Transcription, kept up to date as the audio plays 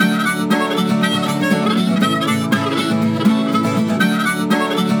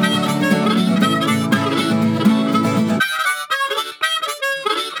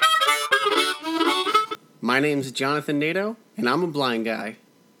is Jonathan Nato, and I'm a blind guy.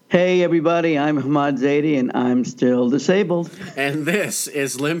 Hey everybody, I'm Hamad Zaidi, and I'm still disabled. And this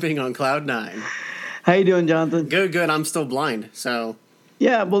is Limping on Cloud 9. How you doing, Jonathan? Good. I'm still blind, so...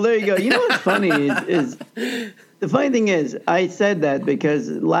 Yeah, well, there you go. You know what's funny is the funny thing is, I said that because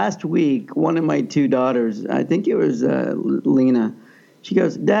last week, one of my two daughters, I think it was Lena, she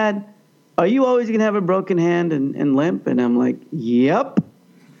goes, Dad, are you always going to have a broken hand and limp? And I'm like, yep.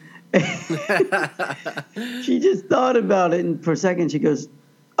 She just thought about it, and for a second she goes,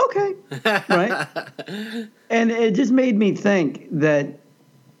 okay, right? And it just made me think that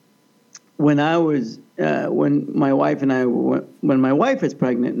when I was, when my wife is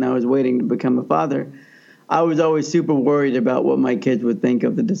pregnant and I was waiting to become a father, I was always super worried about what my kids would think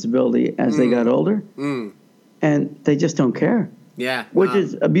of the disability as they got older. And they just don't care. Yeah. Which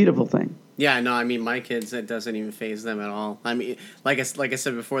is a beautiful thing. Yeah, no, I mean, my kids, it doesn't even faze them at all. I mean, like I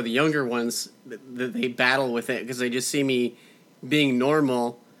said before, the younger ones, they battle with it because they just see me being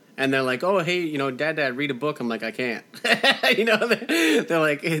normal, and they're like, oh, hey, Dad, read a book. I'm like, I can't. They're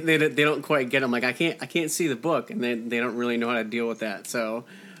like, they don't quite get it. I'm like, I can't see the book, and they don't really know how to deal with that. So,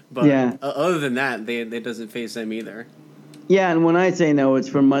 but yeah. Other than that, it doesn't faze them either. Yeah, and when I say no, it's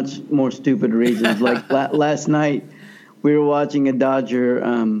for much more stupid reasons. Like last night, we were watching a Dodger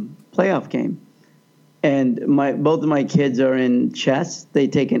playoff game, and both of my kids are in chess. They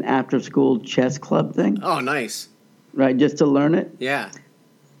take an after-school chess club thing. Oh, nice. Right, just to learn it. Yeah.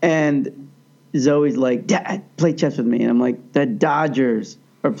 And Zoe's like, Dad, play chess with me. And I'm like, the Dodgers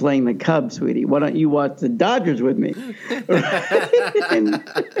are playing the Cubs, sweetie. Why don't you watch the Dodgers with me? And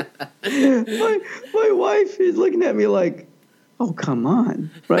my wife is looking at me like, oh, come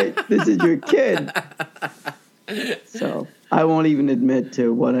on, right? This is your kid. So I won't even admit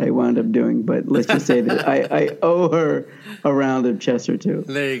to what I wound up doing, but let's just say that I owe her a round of chess or two.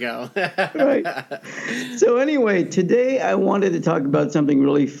 There you go. Right. So anyway, today I wanted to talk about something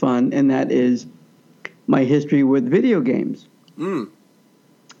really fun, and that is my history with video games.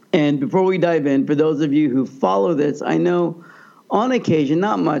 And before we dive in, for those of you who follow this, I know on occasion,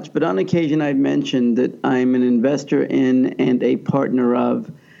 not much, but on occasion I've mentioned that I'm an investor in and a partner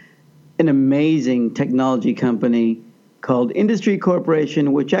of an amazing technology company called Industry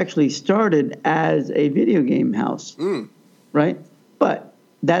Corporation, which actually started as a video game house, right? But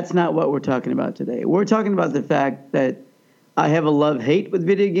that's not what we're talking about today. We're talking about the fact that I have a love-hate with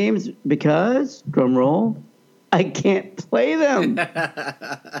video games because, drum roll, I can't play them,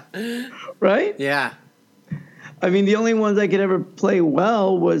 right? Yeah. I mean, the only ones I could ever play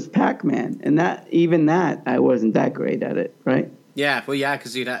well was Pac-Man, and even that, I wasn't that great at it, right? Yeah, well, yeah,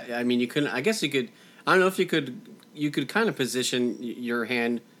 because you couldn't. I guess you could. I don't know if you could. You could kind of position your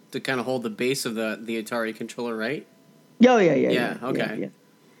hand to kind of hold the base of the Atari controller, right? Oh, yeah. Yeah. Okay.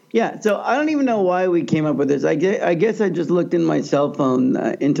 Yeah. So I don't even know why we came up with this. I guess I just looked in my cell phone,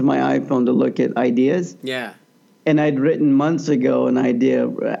 into my iPhone to look at ideas. Yeah. And I'd written months ago an idea,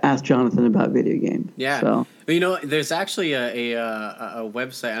 ask Jonathan about video games. Yeah. So. There's actually a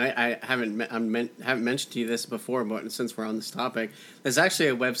website. And I haven't mentioned to you this before, but since we're on this topic, there's actually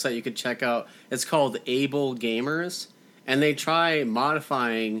a website you could check out. It's called Able Gamers, and they try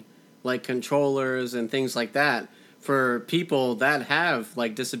modifying like controllers and things like that for people that have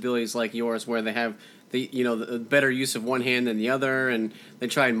like disabilities like yours, where they have the better use of one hand than the other, and they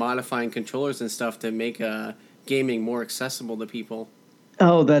try modifying controllers and stuff to make gaming more accessible to people.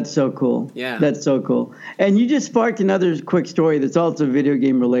 Oh, that's so cool. Yeah. That's so cool. And you just sparked another quick story that's also video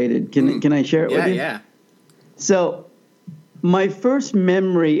game related. Can I share it with you? Yeah. So my first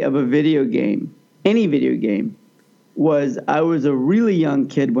memory of a video game, any video game, was I was a really young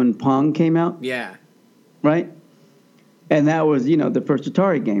kid when Pong came out. Yeah. Right? And that was, the first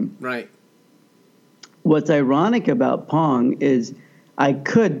Atari game. Right. What's ironic about Pong is I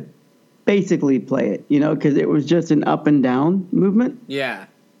could basically play it, because it was just an up and down movement. Yeah.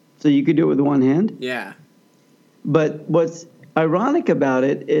 So you could do it with one hand. Yeah. But what's ironic about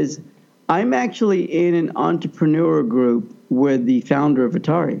it is I'm actually in an entrepreneur group with the founder of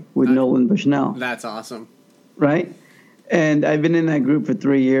Atari, with Nolan Bushnell. That's awesome. Right? And I've been in that group for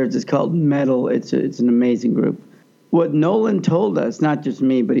 3 years. It's called Metal. It's an amazing group. What Nolan told us, not just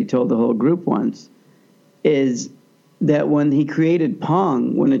me, but he told the whole group once, is that when he created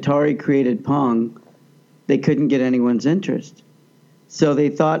Pong, when Atari created Pong, they couldn't get anyone's interest. So they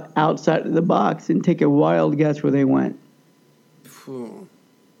thought outside of the box and take a wild guess where they went.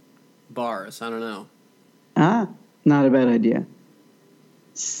 Bars, I don't know. Not a bad idea.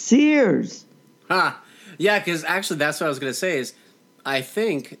 Sears. Yeah, because actually that's what I was going to say is I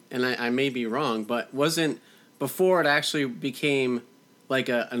think, and I may be wrong, but wasn't before it actually became like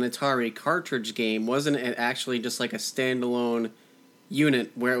an Atari cartridge game, wasn't it actually just like a standalone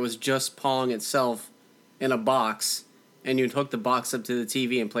unit where it was just Pong itself in a box, and you'd hook the box up to the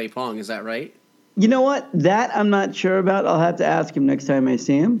TV and play Pong? Is that right? You know what? That I'm not sure about. I'll have to ask him next time I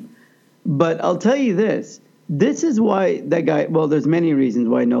see him. But I'll tell you this. This is why that guy, well, there's many reasons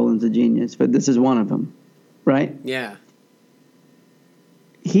why Nolan's a genius, but this is one of them, right? Yeah.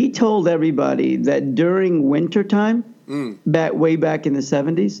 He told everybody that during wintertime, way back in the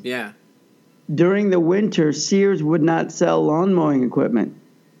 70s, yeah, during the winter, Sears would not sell lawn mowing equipment,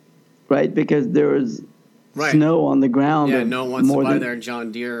 right? Because there was snow on the ground. Yeah, no one wants to buy their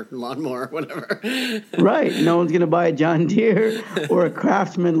John Deere lawnmower or whatever. Right. No one's going to buy a John Deere or a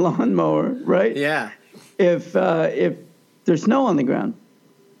Craftsman lawnmower, right? Yeah. If there's snow on the ground.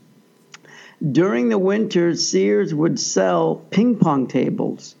 During the winter, Sears would sell ping pong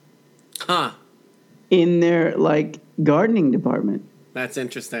tables. Huh. In their, like, gardening department. That's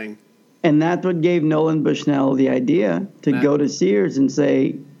interesting. And that's what gave Nolan Bushnell the idea to go to Sears and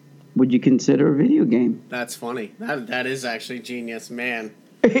say, would you consider a video game? That's funny. That is actually genius, man.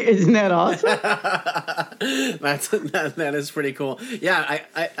 Isn't that awesome? that is pretty cool. Yeah,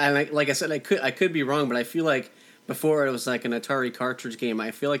 I like I said, I could be wrong, but I feel like before it was like an Atari cartridge game.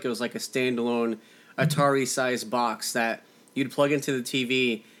 I feel like it was like a standalone Atari-sized box that you'd plug into the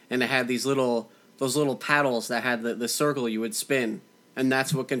TV, and it had those little paddles that had the circle you would spin, and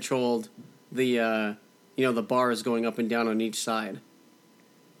that's what controlled the the bars going up and down on each side.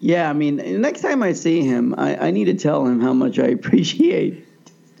 Yeah, I mean, next time I see him, I need to tell him how much I appreciate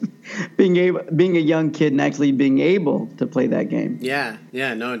being a young kid and actually being able to play that game. Yeah,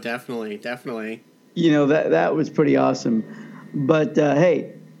 no, definitely. You know, that was pretty awesome. But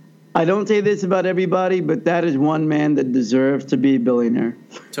hey, I don't say this about everybody, but that is one man that deserves to be a billionaire.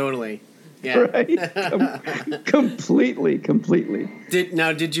 Totally. Yeah. Right? Completely.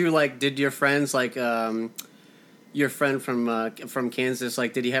 Did your friends, like your friend from Kansas,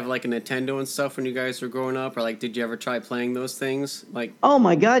 like, did he have like a Nintendo and stuff when you guys were growing up, or like did you ever try playing those things? Like, oh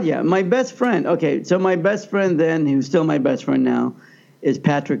my God, yeah. My best friend. Okay, so my best friend then, who's still my best friend now, is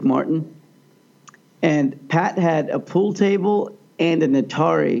Patrick Martin. And Pat had a pool table and an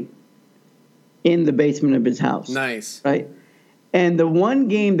Atari in the basement of his house. Nice. Right? And the one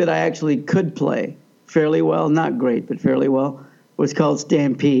game that I actually could play fairly well, not great, but fairly well, was called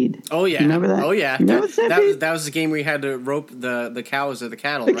Stampede. Oh, yeah. You remember that? Oh, yeah. You remember Stampede? That was the game where you had to rope the cows or the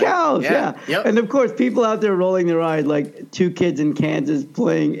cattle, the right? Cows, yeah. Yep. And, of course, people out there rolling their eyes like two kids in Kansas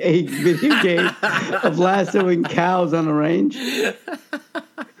playing a video game of lassoing cows on a range.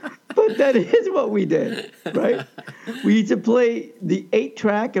 But that is what we did, right? We used to play the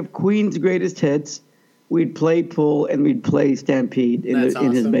 8-track of Queen's Greatest Hits. We'd play pool and we'd play Stampede in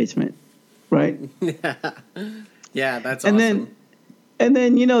his basement, right? Yeah, that's awesome. And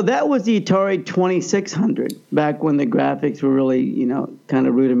then, you know, that was the Atari 2600 back when the graphics were really, you know, kind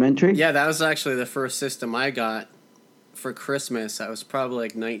of rudimentary. Yeah, that was actually the first system I got for Christmas. That was probably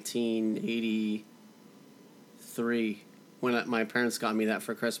like 1983 when my parents got me that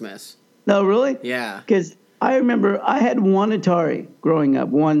for Christmas. No, really? Yeah. Because I remember I had one Atari growing up,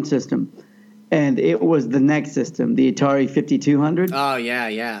 one system, and it was the next system, the Atari 5200. Oh,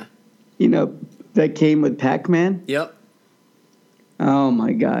 yeah. You know, that came with Pac-Man. Yep. Oh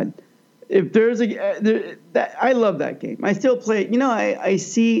my God! If there's I love that game. I still play it. You know, I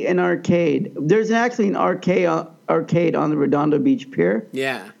see an arcade. There's actually an arcade on the Redondo Beach Pier.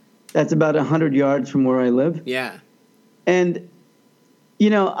 Yeah. That's about 100 yards from where I live. Yeah. And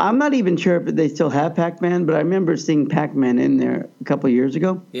you know, I'm not even sure if they still have Pac-Man, but I remember seeing Pac-Man in there a couple of years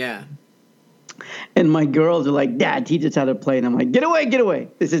ago. Yeah. And my girls are like, "Dad, teach us how to play." And I'm like, Get away.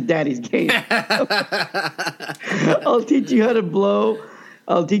 This is Daddy's game. I'll teach you how to blow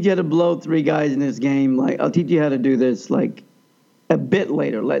 3 guys in this game. Like, I'll teach you how to do this, like, a bit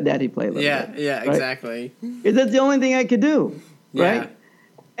later. Let Daddy play a little bit. Yeah, right? exactly. Because that's the only thing I could do, right?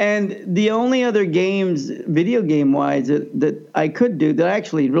 And the only other games, video game-wise, that I could do that I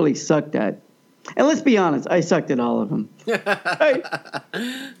actually really sucked at, and let's be honest, I sucked at all of them. Right?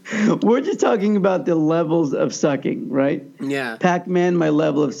 We're just talking about the levels of sucking, right? Yeah. Pac-Man, my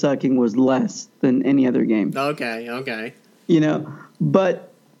level of sucking was less than any other game. Okay. You know,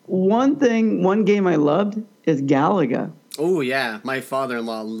 but one game I loved is Galaga. Oh, yeah. My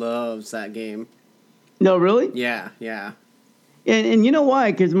father-in-law loves that game. No, really? Yeah. And you know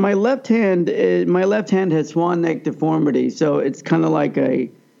why? Because my left hand has swan neck deformity, so it's kind of like a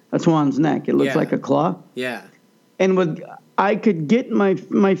swan's neck. It looks like a claw. Yeah. And I could get my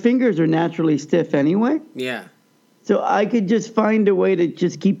fingers are naturally stiff anyway. Yeah. So I could just find a way to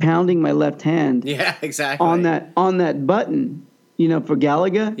just keep pounding my left hand. Yeah, exactly. On that button, for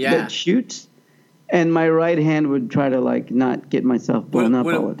Galaga Yeah. that shoots, and my right hand would try to like not get myself blown up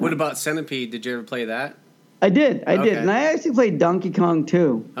all the time. What about Centipede? Did you ever play that? I did, Okay. and I actually played Donkey Kong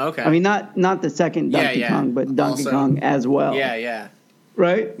too. Okay. I mean, not the second Donkey Kong, but Donkey Kong as well. Yeah.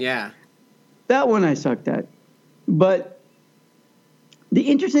 Right? Yeah. That one I sucked at. But the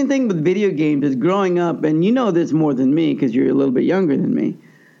interesting thing with video games is growing up, and you know this more than me because you're a little bit younger than me,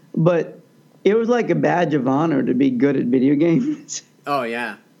 but it was like a badge of honor to be good at video games. Oh,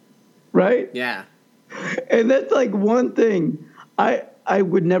 yeah. Right? Yeah. And that's like one thing I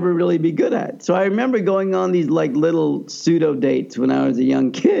would never really be good at. So I remember going on these like little pseudo dates when I was a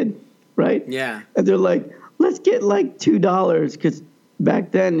young kid, right? Yeah. And they're like, let's get like $2 because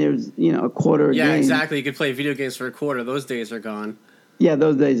back then it was, a quarter a game. Yeah, exactly. You could play video games for a quarter. Those days are gone. Yeah,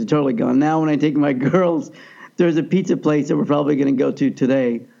 those days are totally gone. Now when I take my girls, there's a pizza place that we're probably going to go to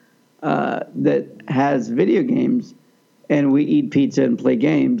today that has video games, and we eat pizza and play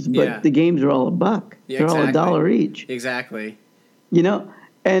games. But the games are all $1. Yeah, they're all $1 each. Exactly.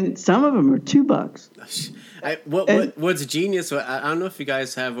 And some of them are $2. What's genius? I don't know if you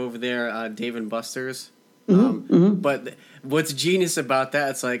guys have over there Dave & Buster's, but what's genius about that?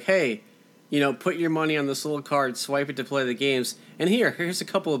 It's like, hey, put your money on this little card, swipe it to play the games, and here's a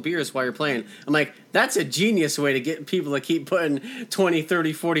couple of beers while you're playing. I'm like, that's a genius way to get people to keep putting $20, $30,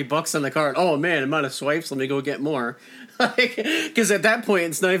 $40 on the card. Oh man, amount of swipes. Let me go get more. Because at that point,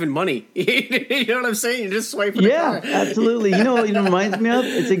 it's not even money. You know what I'm saying? You're just swiping the card. Yeah, absolutely. You know what it reminds me of?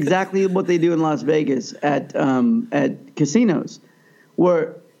 It's exactly what they do in Las Vegas at casinos.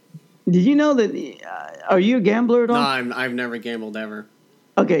 Where, did you know that, are you a gambler at all? No, I've never gambled ever.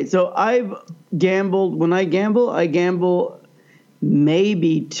 Okay, so I've gambled. When I gamble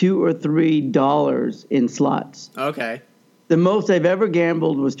maybe $2 or $3 in slots. Okay. The most I've ever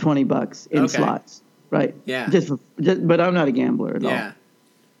gambled was $20 in slots. Right. Yeah. But I'm not a gambler at all. Yeah.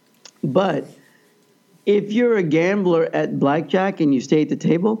 But if you're a gambler at blackjack and you stay at the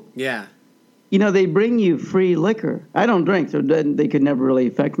table, they bring you free liquor. I don't drink, so they could never really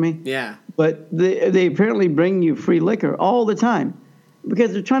affect me. Yeah. But they apparently bring you free liquor all the time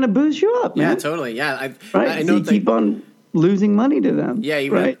because they're trying to boost you up, man. Yeah, totally. Yeah. I know. So you keep on losing money to them. Yeah,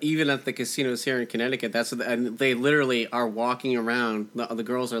 even at the casinos here in Connecticut, and they literally are walking around. The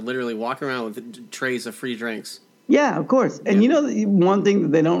girls are literally walking around with trays of free drinks. Yeah, of course. And one thing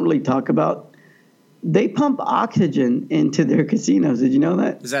that they don't really talk about, they pump oxygen into their casinos. Did you know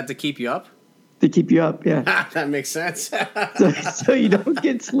that? Is that to keep you up? To keep you up, yeah. That makes sense. so you don't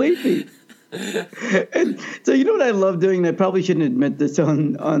get sleepy. And so you know what I love doing? I probably shouldn't admit this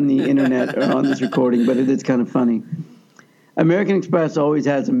on the internet or on this recording, but it is kind of funny. American Express always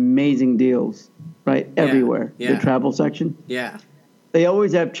has amazing deals, right? Everywhere. Yeah. The travel section. Yeah. They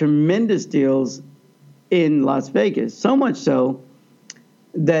always have tremendous deals in Las Vegas. So much so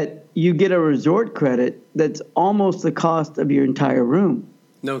that you get a resort credit that's almost the cost of your entire room.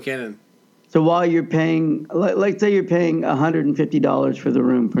 No kidding. So while you're paying, like say you're paying $150 for the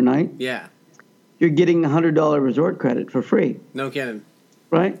room per night. Yeah. You're getting a $100 resort credit for free. No kidding.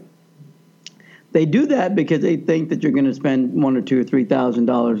 Right? They do that because they think that you're going to spend $1,000 or $2,000 or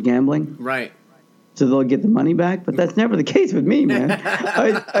 $3,000 gambling. Right. So they'll get the money back, but that's never the case with me, man.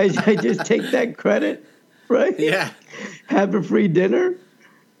 I just take that credit, right? Yeah. Have a free dinner,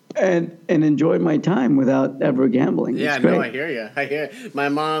 and enjoy my time without ever gambling. Yeah, no, I hear you. My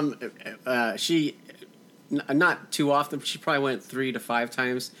mom. She not too often. She probably went 3 to 5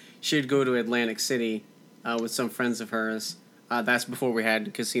 times. She'd go to Atlantic City with some friends of hers. That's before we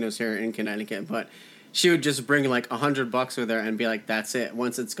had casinos here in Connecticut. But she would just bring like $100 with her and be like, "That's it.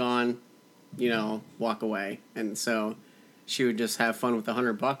 Once it's gone, walk away." And so she would just have fun with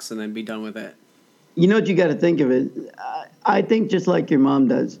 $100 and then be done with it. You know what you got to think of it. I think just like your mom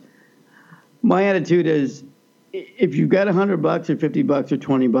does. My attitude is, if you've got $100 or $50 or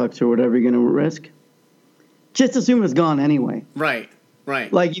 $20 or whatever you're going to risk, just assume it's gone anyway. Right.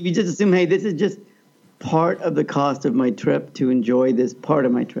 Like if you just assume, hey, this is just part of the cost of my trip to enjoy this part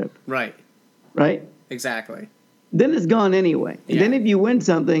of my trip. Right. Exactly. Then it's gone anyway. And then if you win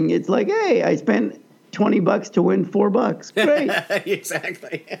something, it's like, hey, I spent $20 to win $4. Great.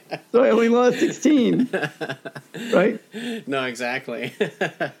 Exactly. So I only lost 16. Right? No, exactly.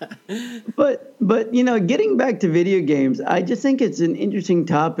 But getting back to video games, I just think it's an interesting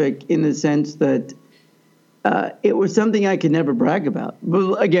topic in the sense that it was something I could never brag about.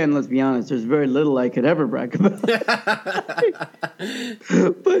 But again, let's be honest, there's very little I could ever brag about. But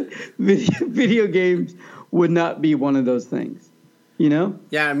video games would not be one of those things,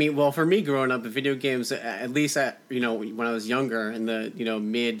 Yeah, I mean, well, for me growing up, video games, at least when I was younger in the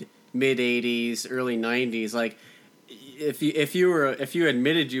mid 80s, early 90s, like if you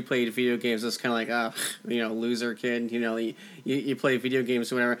admitted you played video games, it's kind of like, loser kid, you play video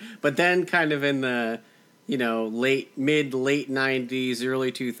games or whatever. But then kind of in the late 90s,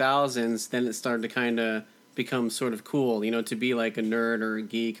 early 2000s, then it started to kind of become sort of cool, to be like a nerd or a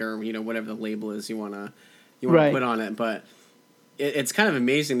geek or whatever the label is you want to put on it. But it's kind of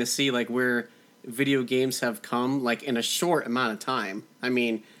amazing to see like where video games have come like in a short amount of time. I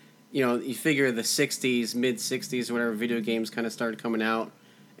mean, you figure the 60s, mid 60s, whatever, video games kind of started coming out,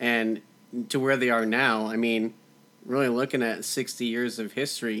 and to where they are now. I mean, really looking at 60 years of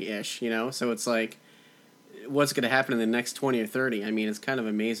history-ish, So it's like, what's going to happen in the next 20 or 30? I mean, it's kind of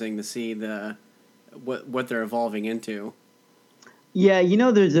amazing to see what they're evolving into. Yeah,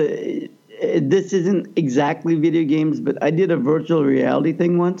 this isn't exactly video games, but I did a virtual reality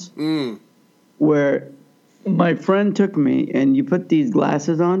thing once where my friend took me, and you put these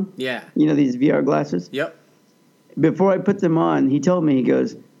glasses on. Yeah. These VR glasses? Yep. Before I put them on, he told me, he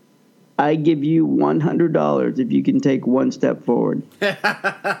goes, I give you $100 if you can take one step forward.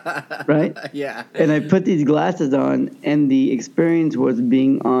 Right? Yeah. And I put these glasses on, and the experience was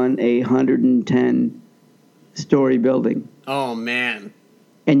being on a 110-story building. Oh, man.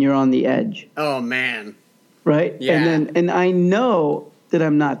 And you're on the edge. Oh, man. Right? Yeah. And I know that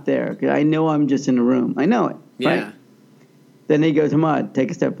I'm not there. I know I'm just in a room. I know it. Yeah. Right? Then he goes, Hamad,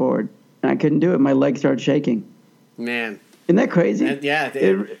 take a step forward. And I couldn't do it. My legs started shaking. Man. Isn't that crazy? Yeah.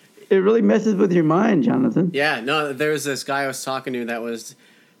 It really messes with your mind, Jonathan. Yeah. No, there was this guy I was talking to that was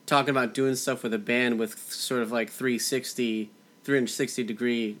talking about doing stuff with a band with sort of like 360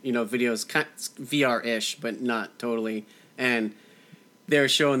 degree, videos, VR-ish, but not totally. And they were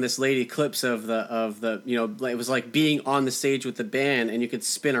showing this lady clips of the it was like being on the stage with the band, and you could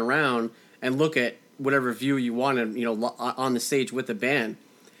spin around and look at whatever view you wanted, on the stage with the band.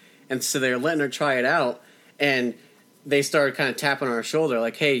 And so they're letting her try it out, and they started kind of tapping on her shoulder,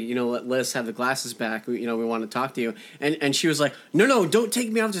 like, hey, let us have the glasses back. We want to talk to you. And she was like, no, don't take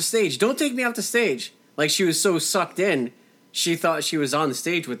me off the stage. Don't take me off the stage. Like, she was so sucked in, she thought she was on the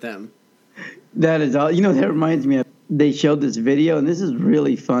stage with them. That is all. That reminds me of, they showed this video, and this is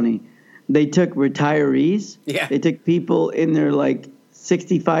really funny. They took retirees. Yeah. They took people in their,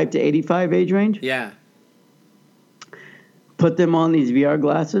 65 to 85 age range. Yeah. Put them on these VR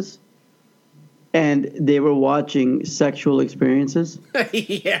glasses, and they were watching sexual experiences.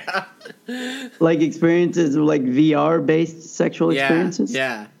 Yeah. Like experiences, like VR-based sexual experiences.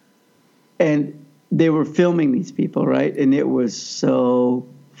 Yeah. And they were filming these people, right? And it was so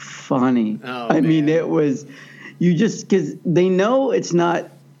funny. Oh, I mean, man. it was... because they know it's not,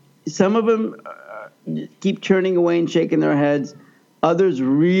 some of them keep turning away and shaking their heads. Others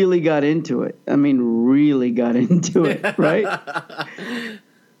really got into it. I mean, really got into it, right?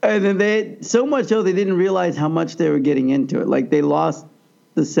 And then so much so they didn't realize how much they were getting into it. Like, they lost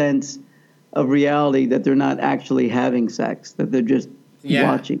the sense of reality that they're not actually having sex, that they're just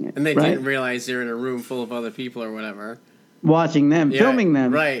watching it. And they right? didn't realize they're in a room full of other people or whatever. Watching them, filming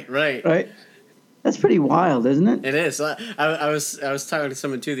them. Right. That's pretty wild, isn't it? It is. I was talking to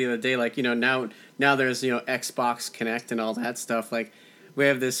someone too the other day. Like, now there's Xbox Connect and all that stuff. Like, we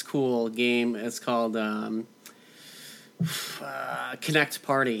have this cool game. It's called Connect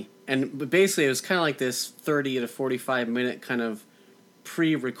Party, and basically it was kind of like this 30 to 45 minute kind of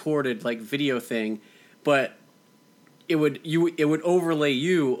pre-recorded like video thing, but it would overlay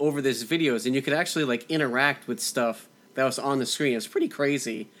you over this videos, and you could actually like interact with stuff that was on the screen. It was pretty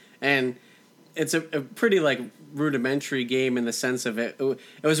crazy, and it's a pretty like rudimentary game in the sense of it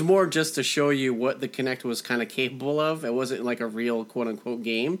was more just to show you what the Kinect was kind of capable of. It wasn't like a real quote unquote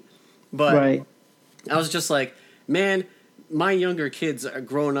game, but right. I was just like, man, my younger kids are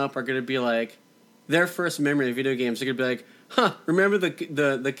growing up are going to be like, their first memory of video games are going to be like, remember the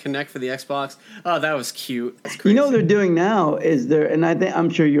Kinect for the Xbox? Oh, that was cute. That's crazy. What they're doing now is and I'm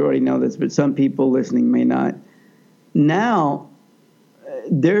sure you already know this, but some people listening may not. Now,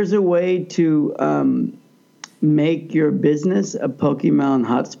 there's a way to make your business a Pokemon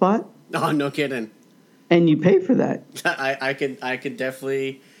hotspot. Oh, no kidding. And you pay for that. I could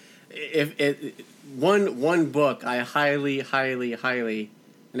definitely, one book I highly,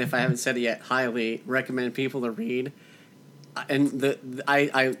 and if I haven't said it yet, highly recommend people to read. And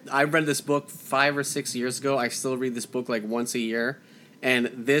I read this book 5 or 6 years ago. I still read this book like once a year,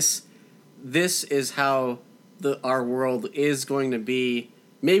 and this is how our world is going to be.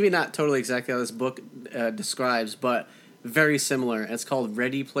 Maybe not totally exactly how this book describes, but very similar. It's called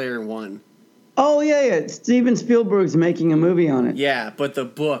Ready Player One. Oh, yeah. Steven Spielberg's making a movie on it. Yeah, but the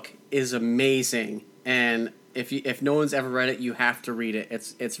book is amazing. And if no one's ever read it, you have to read it.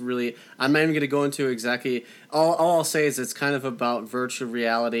 It's really. I'm not even going to go into exactly. All I'll say is it's kind of about virtual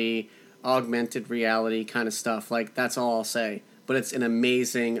reality, augmented reality kind of stuff. Like, that's all I'll say. But it's an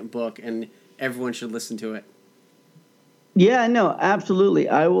amazing book, and everyone should listen to it. Yeah, no, absolutely.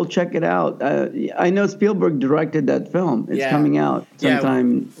 I will check it out. I know Spielberg directed that film. It's coming out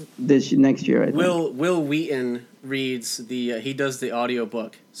sometime next year, I think. Will Wheaton reads he does the audio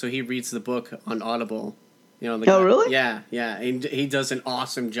book, so he reads the book on Audible. Really? Yeah. He does an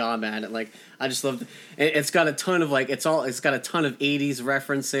awesome job at it. Like, I just love it. It's got a ton of it's got a ton of 80s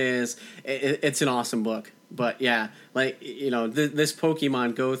references. It's an awesome book. But yeah, like, this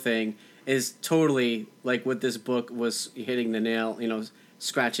Pokemon Go thing is totally like what this book was hitting the nail,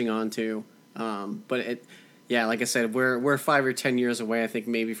 scratching onto. But like I said, we're 5 or 10 years away, I think,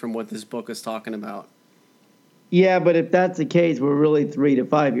 maybe, from what this book is talking about. Yeah, but if that's the case, we're really 3 to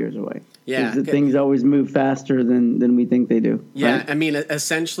 5 years away. Yeah, things always move faster than we think they do. Yeah, right? I mean,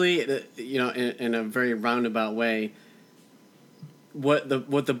 essentially, in a very roundabout way, what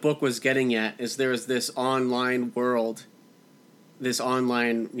the book was getting at is there's this online world. This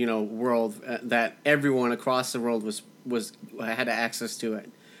online, world that everyone across the world had access to it,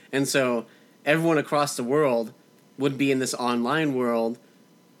 and so everyone across the world would be in this online world,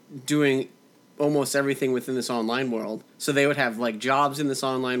 doing almost everything within this online world. So they would have like jobs in this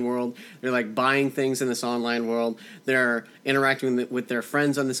online world. They're like buying things in this online world. They're interacting with their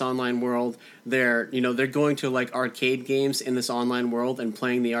friends on this online world. They're going to like arcade games in this online world and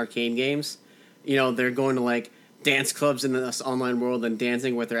playing the arcade games. They're going to like dance clubs in this online world and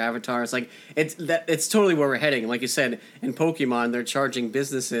dancing with their avatars. Like, it's totally where we're heading. Like you said, in Pokemon, they're charging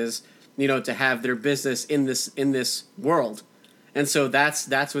businesses, to have their business in this world. And so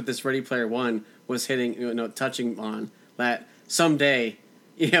that's what this Ready Player One was hitting, touching on, that someday,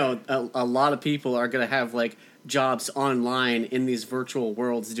 a lot of people are going to have like jobs online in these virtual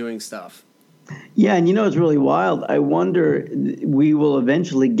worlds doing stuff. Yeah, and it's really wild. I wonder we will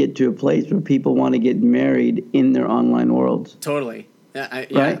eventually get to a place where people want to get married in their online worlds. Totally.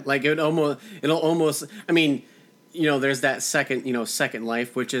 Right? Like it'll almost. I mean, there's that Second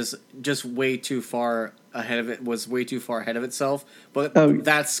Life, which is just way too far ahead of it. Was way too far ahead of itself. But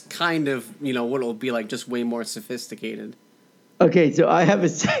that's kind of what it'll be like, just way more sophisticated. Okay, so I have a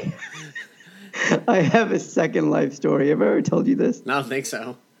Second Life story. Have I ever told you this? I don't think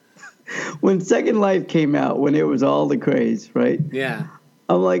so. When Second Life came out, when it was all the craze, right? Yeah.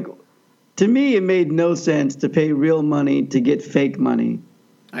 I'm like, to me, it made no sense to pay real money to get fake money.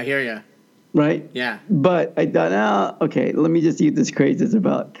 I hear you. Right? Yeah. But I thought, okay, let me just see what this craze is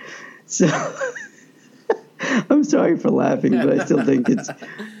about. So I'm sorry for laughing, but I still think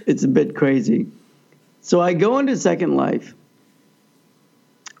it's a bit crazy. So I go into Second Life,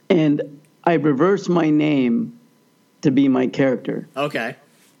 and I reverse my name to be my character. Okay.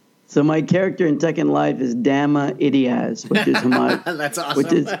 So my character in Second Life is Dama Idiaz, which is Hamad. That's awesome.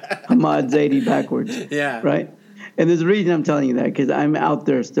 Which is Hamad Zaidi backwards. Yeah. Right? And there's a reason I'm telling you that, because I'm out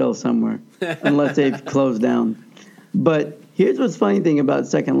there still somewhere, unless they've closed down. But here's what's funny thing about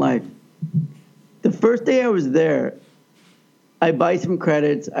Second Life. The first day I was there, I buy some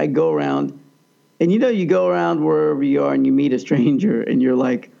credits, I go around, and you go around wherever you are and you meet a stranger and you're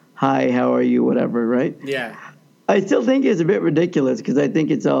like, hi, how are you, whatever, right? Yeah. I still think it's a bit ridiculous, because I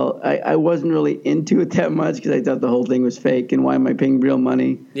think it's all, I wasn't really into it that much, because I thought the whole thing was fake, and why am I paying real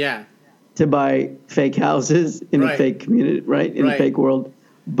money to buy fake houses in a fake community, right? In a fake world.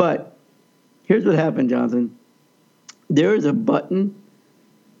 But here's what happened, Jonathan. There is a button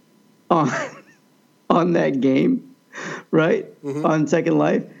on that game, right? Mm-hmm. On Second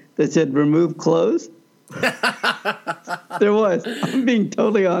Life that said remove clothes. There was. I'm being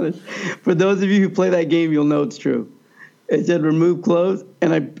totally honest. For those of you who play that game, you'll know it's true. It said remove clothes,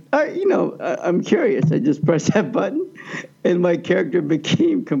 and I'm curious. I just pressed that button, and my character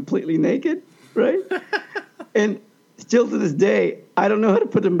became completely naked, right? And still to this day, I don't know how to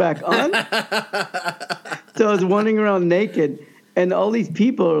put them back on. So I was wandering around naked, and all these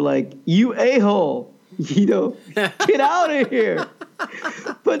people are like, "You a-hole, get out of here.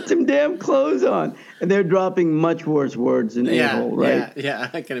 Put some damn clothes on." And they're dropping much worse words than a-hole, right?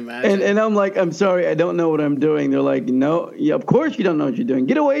 Yeah, I can imagine. And I'm like, I'm sorry, I don't know what I'm doing. They're like, no, of course you don't know what you're doing.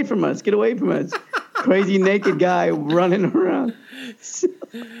 Get away from us. Crazy naked guy running around. So,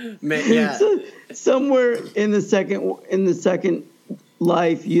 so somewhere in the Second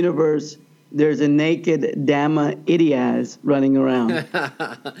Life universe, there's a naked Dama Idiaz running around.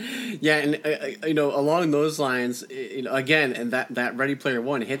 Yeah, and along those lines, again, and that Ready Player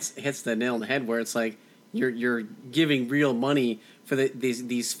One hits the nail on the head, where it's like you're giving real money for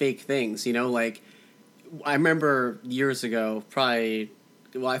these fake things. Like I remember years ago, probably.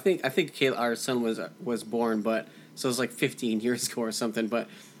 Well, I think Kayla, our son was born, but so it was like 15 years ago or something. But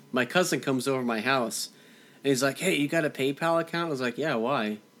my cousin comes over to my house, and he's like, "Hey, you got a PayPal account?" I was like, "Yeah, why?"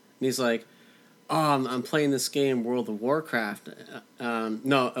 And he's like, "Oh, I'm playing this game, World of Warcraft.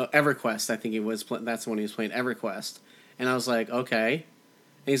 No, EverQuest. I think he was. That's when he was playing EverQuest." And I was like, "Okay." And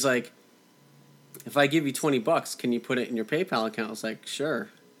he's like, "If I give you $20, can you put it in your PayPal account?" I was like, "Sure."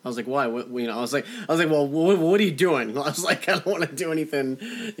 I was like, "Why?" I was like, "Well, what are you doing?" I was like, "I don't want to do anything,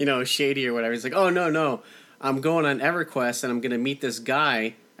 shady or whatever." He's like, "Oh, no, I'm going on EverQuest and I'm gonna meet this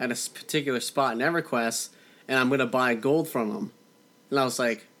guy at a particular spot in EverQuest, and I'm gonna buy gold from him." And I was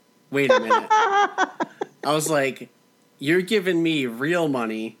like, "Wait a minute." I was like, "You're giving me real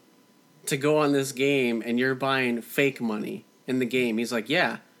money to go on this game, and you're buying fake money in the game." He's like,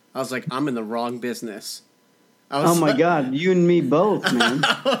 "Yeah." I was like, "I'm in the wrong business." Oh my God, you and me both, man.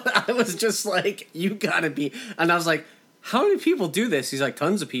 I was just like, "You gotta be," and I was like, "How many people do this?" He's like,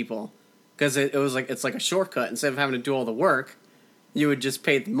 "Tons of people," because it was like it's like a shortcut. Instead of having to do all the work, you would just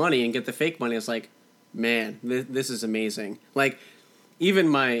pay the money and get the fake money. It's like, man, this is amazing. Like, even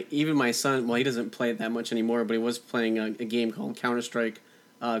my son, well, he doesn't play it that much anymore, but he was playing a game called Counter-Strike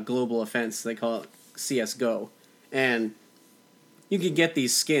Global Offense. They call it CS:GO, and you can get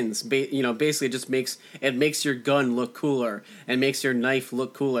these skins. Basically, it just makes your gun look cooler and makes your knife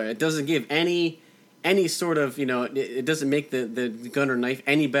look cooler. It doesn't give any sort of it doesn't make the gun or knife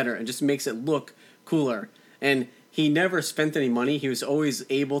any better. It just makes it look cooler. And he never spent any money. He was always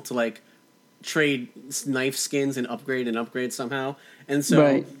able to like trade knife skins and upgrade somehow. And so,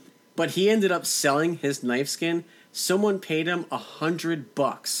 Right. But he ended up selling his knife skin. Someone paid him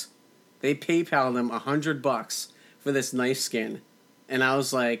 $100. They PayPal'd him $100 for this knife skin. And I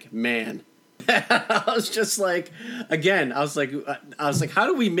was like, man, I was just like, again, I was like, how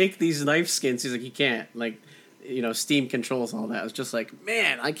do we make these knife skins? He's like, you can't. Like, Steam controls all that. I was just like,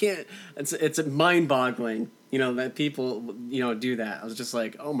 man, I can't. It's mind-boggling, that people, do that. I was just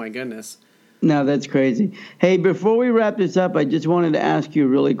like, oh my goodness. No, that's crazy. Hey, before we wrap this up, I just wanted to ask you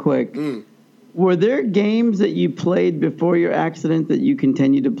really quick. Were there games that you played before your accident that you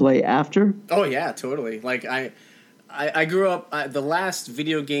continued to play after? Oh yeah, totally. Like I grew up. The last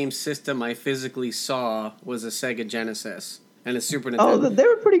video game system I physically saw was a Sega Genesis and a Super Nintendo. Oh, they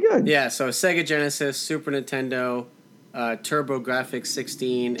were pretty good. Yeah, so Sega Genesis, Super Nintendo, TurboGrafx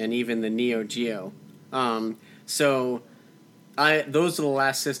 16, and even the Neo Geo. So those are the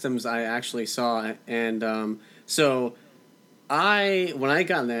last systems I actually saw, and so when I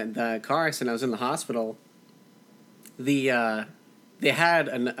got in the car accident, I was in the hospital. They had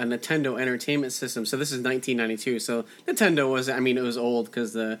a Nintendo Entertainment System. So this is 1992. So Nintendo it was old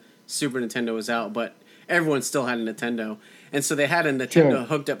because the Super Nintendo was out, but everyone still had a Nintendo. And so they had a Nintendo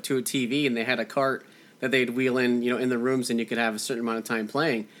hooked up to a TV, and they had a cart that they'd wheel in the rooms, and you could have a certain amount of time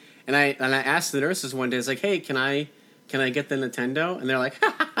playing. And I asked the nurses one day, it's like, "Hey, can I get the Nintendo?" And they're like,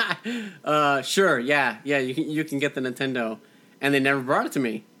 "Sure, yeah, you can get the Nintendo." And they never brought it to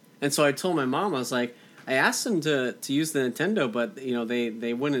me. And so I told my mom, I was like, I asked them to use the Nintendo, but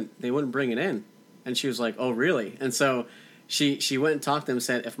they wouldn't bring it in. And she was like, "Oh, really?" And so she went and talked to them and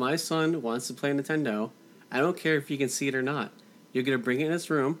said, "If my son wants to play Nintendo, I don't care if you can see it or not. You're gonna bring it in his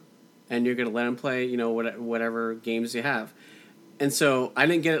room, and you're gonna let him play whatever games you have." And so I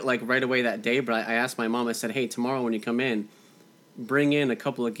didn't get it like right away that day, but I asked my mom. I said, "Hey, tomorrow when you come in, bring in a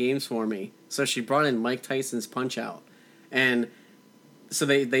couple of games for me." So she brought in Mike Tyson's Punch-Out, and so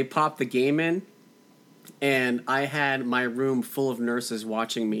they popped the game in. And I had my room full of nurses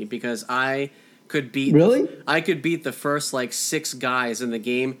watching me because I could beat the first like 6 guys in the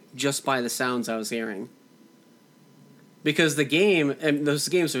game just by the sounds I was hearing. Because the game, and those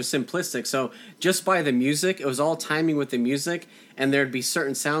games are simplistic, so just by the music, it was all timing with the music, and there'd be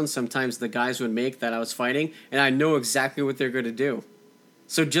certain sounds sometimes the guys would make that I was fighting, and I know exactly what they're going to do.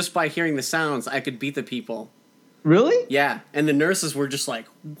 So just by hearing the sounds, I could beat the people. Really? Yeah, and the nurses were just like,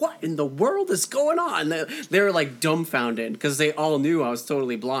 "What in the world is going on?" They were like dumbfounded because they all knew I was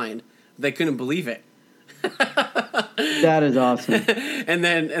totally blind. They couldn't believe it. That is awesome. and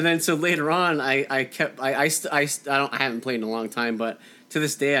then so later on, I haven't played in a long time, but to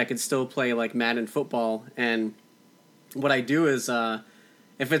this day I could still play like Madden football. And what I do is,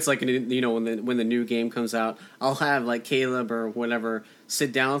 if it's like when the new game comes out, I'll have like Caleb or whatever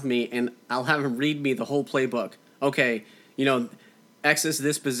sit down with me, and I'll have him read me the whole playbook. Okay, X is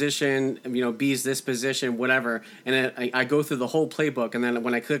this position, B is this position, whatever. And then I go through the whole playbook, and then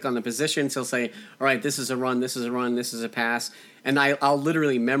when I click on the positions, he'll say, "All right, this is a run, this is a run, this is a pass." And I'll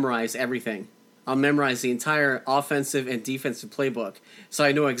literally memorize everything. I'll memorize the entire offensive and defensive playbook, so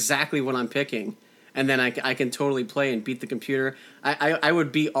I know exactly what I'm picking. and then I can totally play and beat the computer. I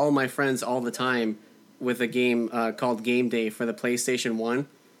would beat all my friends all the time with a game called Game Day for the PlayStation 1.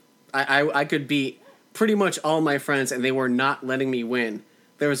 I could beat pretty much all my friends, and they were not letting me win.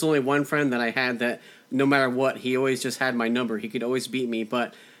 There was only one friend that I had that no matter what, he always just had my number. He could always beat me,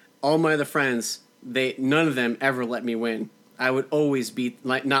 but all my other friends, none of them ever let me win. I would always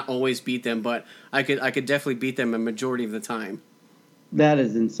not always beat them, but I could definitely beat them a majority of the time. That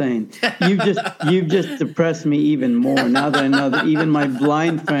is insane. You've just depressed me even more now that I know that even my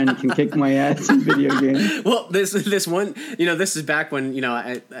blind friend can kick my ass in video games. Well, this one, this is back when,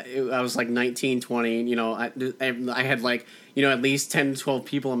 I was like 19, 20, I had like, at least 10 to 12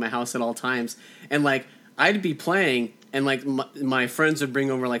 people in my house at all times. And like, I'd be playing and like my friends would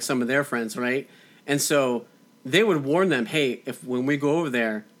bring over like some of their friends, right? And so they would warn them, hey, when we go over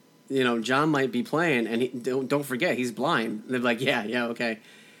there, John might be playing, and don't forget, he's blind. And they're like, yeah, okay.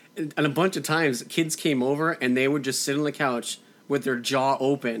 And a bunch of times, kids came over, and they would just sit on the couch with their jaw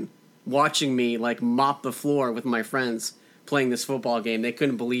open, watching me, like, mop the floor with my friends playing this football game. They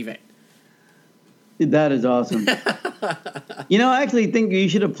couldn't believe it. That is awesome. I actually think you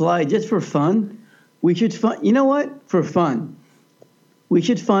should apply just for fun. We should you know what? For fun. We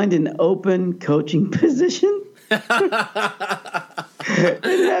should find an open coaching position. And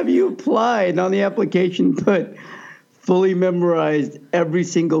have you applied on the application, put fully memorized every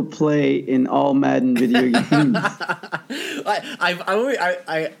single play in all Madden video games.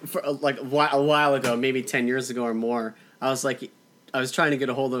 For like a while ago, maybe 10 years ago or more, I was trying to get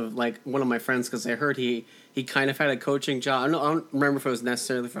a hold of like one of my friends because I heard he kind of had a coaching job. I don't remember if it was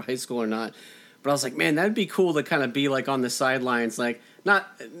necessarily for high school or not, but I was like, man, that'd be cool to kind of be like on the sidelines, like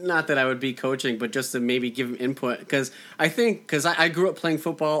not that I would be coaching, but just to maybe give him input. Because I grew up playing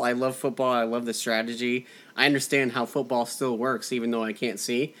football. I love football. I love the strategy. I understand how football still works, even though I can't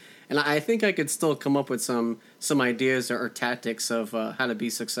see. And I think I could still come up with some ideas or tactics of how to be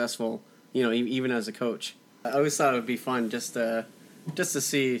successful, even as a coach. I always thought it would be fun just to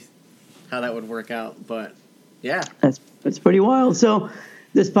see how that would work out. But yeah, that's pretty wild. So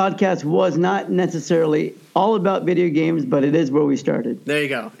this podcast was not necessarily all about video games, but it is where we started. There you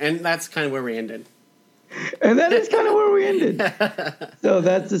go. And that's kind of where we ended. And that is kind of where we ended. So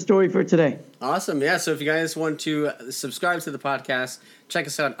that's the story for today. Awesome. Yeah, so if you guys want to subscribe to the podcast, check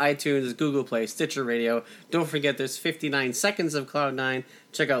us out on iTunes, Google Play, Stitcher Radio. Don't forget there's 59 seconds of Cloud9.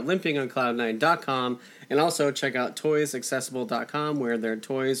 Check out limpingoncloud9.com. And also check out toysaccessible.com, where their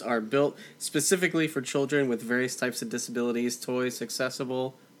toys are built specifically for children with various types of disabilities.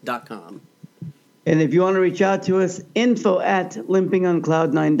 Toysaccessible.com. And if you want to reach out to us,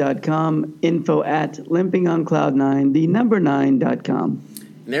 info@limpingoncloud9.com, info@limpingoncloud9, the number 9.com.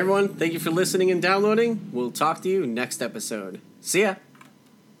 And everyone, thank you for listening and downloading. We'll talk to you next episode. See ya.